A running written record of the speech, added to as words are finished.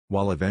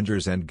While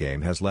Avengers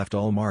Endgame has left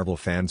all Marvel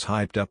fans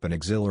hyped up and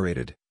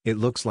exhilarated, it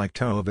looks like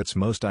two of its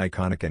most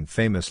iconic and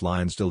famous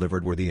lines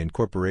delivered were the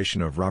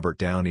incorporation of Robert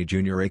Downey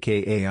Jr.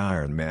 aka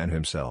Iron Man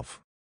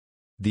himself.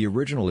 The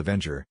original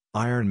Avenger,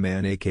 Iron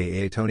Man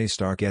aka Tony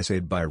Stark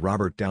essayed by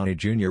Robert Downey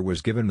Jr.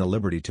 was given the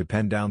liberty to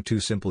pen down two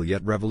simple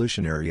yet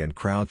revolutionary and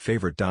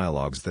crowd-favorite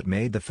dialogues that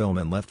made the film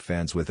and left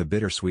fans with a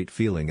bittersweet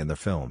feeling in the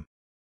film.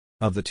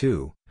 Of the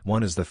two,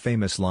 one is the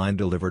famous line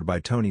delivered by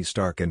Tony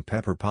Stark and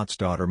Pepper Potts'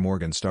 daughter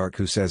Morgan Stark,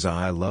 who says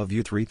 "I love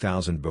you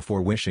 3000"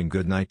 before wishing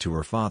goodnight to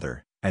her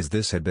father, as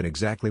this had been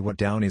exactly what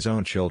Downey's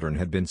own children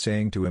had been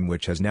saying to him,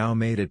 which has now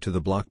made it to the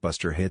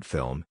blockbuster hit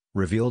film,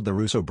 revealed the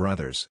Russo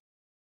brothers.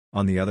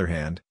 On the other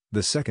hand,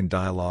 the second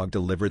dialogue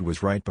delivered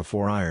was right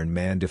before Iron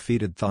Man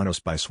defeated Thanos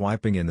by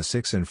swiping in the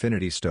 6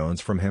 Infinity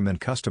Stones from him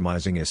and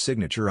customizing his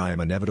signature "I am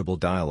inevitable"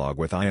 dialogue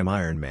with "I am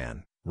Iron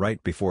Man,"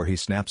 right before he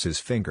snaps his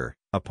finger,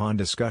 upon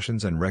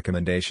discussions and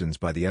recommendations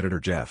by the editor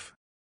Jeff.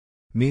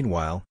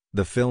 Meanwhile,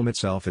 the film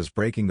itself is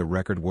breaking the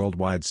record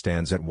worldwide,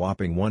 stands at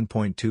whopping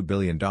 $1.2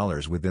 billion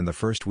within the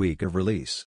first week of release.